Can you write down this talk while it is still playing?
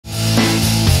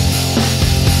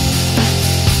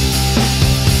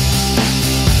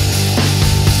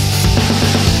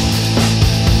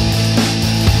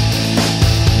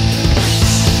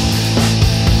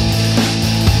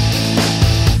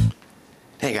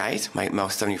guys, Mike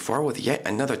Mouse 74 with yet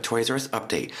another Toys R Us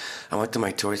update. I went to my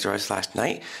Toys R Us last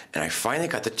night and I finally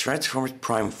got the Transformers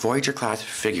Prime Voyager class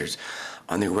figures.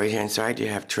 On the right hand side you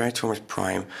have Transformers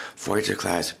Prime Voyager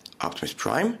class Optimus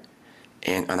Prime,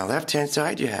 and on the left hand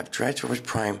side you have Transformers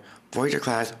Prime Voyager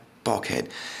class Bulkhead.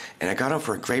 And I got them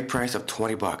for a great price of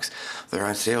 20 bucks. They're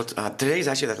on sale. Today is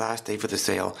actually the last day for the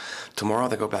sale. Tomorrow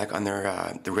they go back on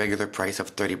their the regular price of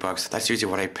 30 bucks. That's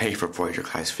usually what I pay for Voyager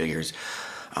class figures.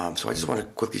 So I just want to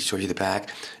quickly show you the back.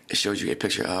 It shows you a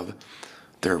picture of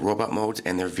their robot modes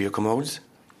and their vehicle modes.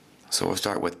 So we'll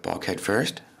start with Bulkhead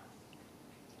first.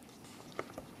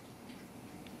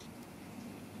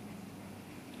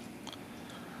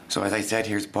 So as I said,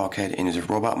 here's Bulkhead in his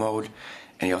robot mode,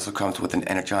 and he also comes with an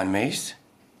Energon mace.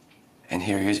 And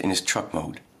here he is in his truck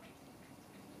mode.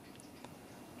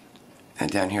 And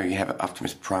down here you have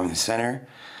Optimus Prime in the center.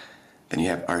 Then you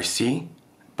have RC,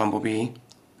 Bumblebee,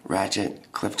 Ratchet,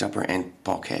 Cliffjumper, and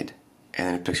Bulkhead. And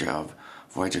then a picture of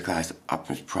Voyager class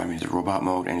Optimus Prime in his robot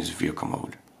mode and his vehicle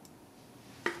mode.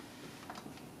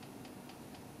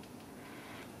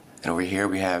 And over here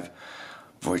we have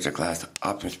Voyager class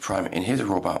Optimus Prime in his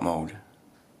robot mode.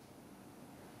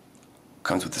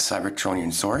 Comes with the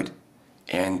Cybertronian sword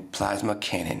and plasma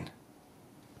cannon.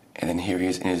 And then here he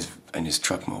is in his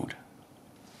truck mode.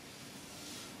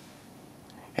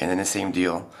 And then the same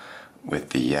deal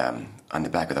with the on the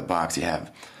back of the box you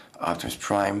have Optimus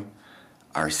Prime,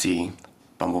 RC,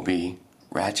 Bumblebee,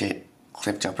 Ratchet,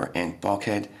 Cliffjumper, and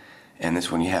Bulkhead. And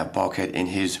this one you have Bulkhead in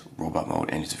his robot mode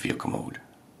and his vehicle mode.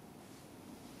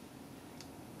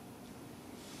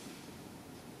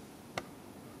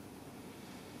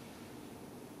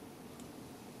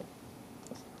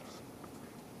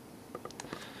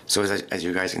 So as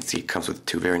you guys can see, it comes with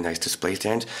two very nice display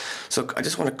stands. So I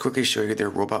just want to quickly show you their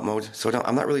robot mode. So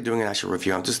I'm not really doing an actual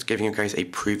review, I'm just giving you guys a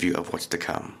preview of what's to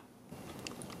come.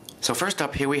 So first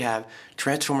up, here we have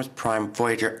Transformers Prime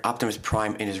Voyager Optimus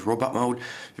Prime in his robot mode.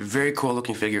 Very cool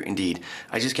looking figure indeed.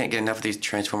 I just can't get enough of these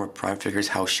Transformer Prime figures,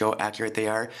 how show accurate they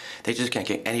are. They just can't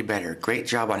get any better. Great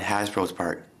job on Hasbro's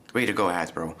part. Way to go,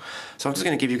 Hasbro. So I'm just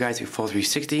going to give you guys a full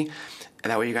 360. And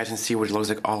that way you guys can see what it looks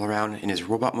like all around in his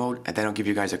robot mode, and then I'll give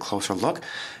you guys a closer look.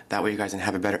 That way you guys can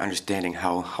have a better understanding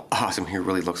how awesome he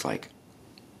really looks like.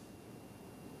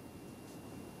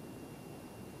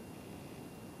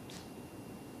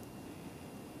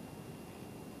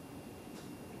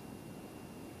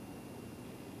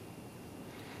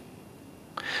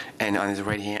 And on his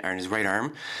right hand, or on his right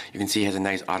arm, you can see he has a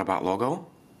nice Autobot logo.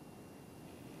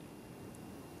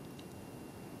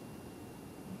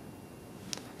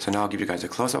 So now I'll give you guys a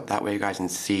close-up, that way you guys can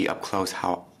see up close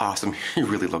how awesome he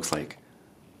really looks like.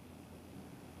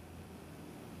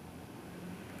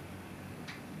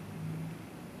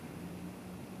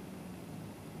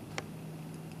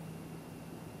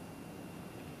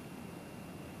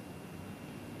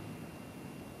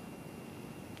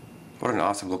 What an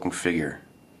awesome looking figure.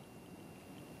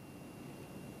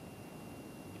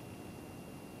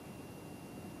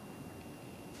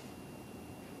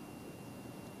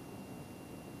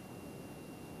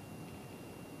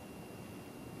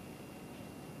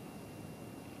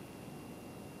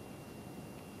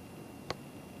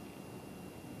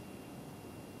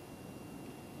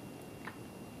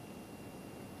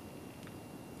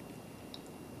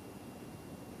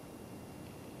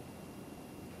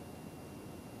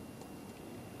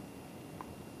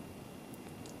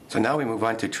 So now we move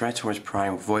on to Transformers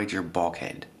Prime Voyager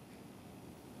Bulkhead.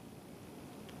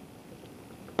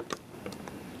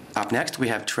 Up next we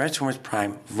have Transformers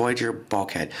Prime Voyager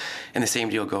Bulkhead. And the same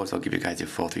deal goes, I'll give you guys a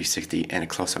full 360 and a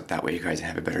close-up, that way you guys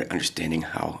have a better understanding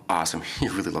how awesome he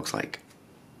really looks like.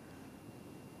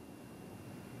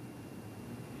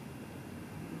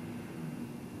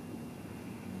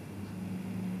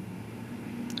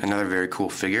 Another very cool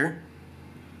figure.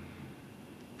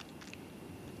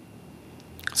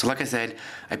 So like I said,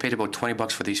 I paid about 20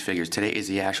 bucks for these figures. Today is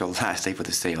the actual last day for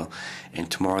the sale,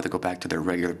 and tomorrow they go back to their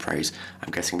regular price.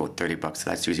 I'm guessing about 30 bucks. So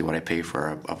that's usually what I pay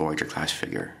for a Voyager class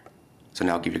figure. So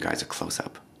now I'll give you guys a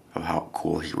close-up of how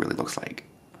cool he really looks like.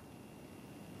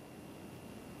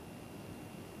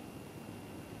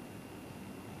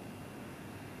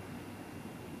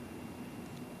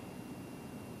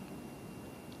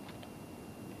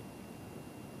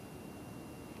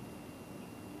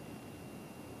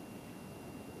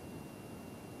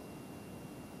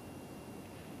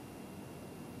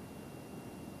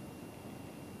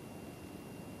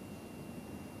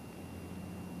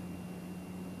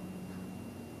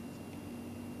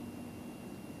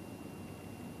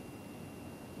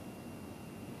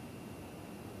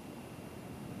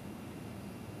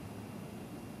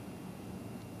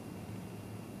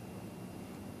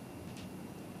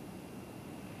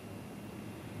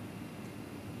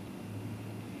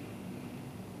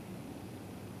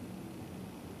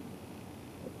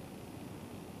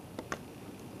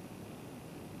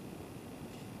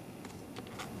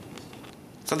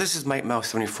 So this is Mike Mouse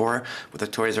 74 with a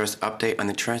Toys R Us update on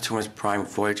the Transformers Prime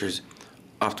Voyager's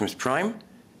Optimus Prime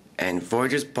and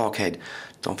Voyager's Bulkhead.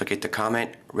 Don't forget to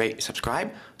comment, rate,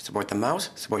 subscribe, support the mouse,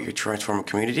 support your Transformer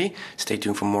community. Stay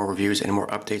tuned for more reviews and more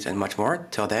updates and much more.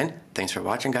 Till then, thanks for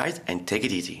watching guys, and take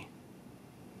it easy.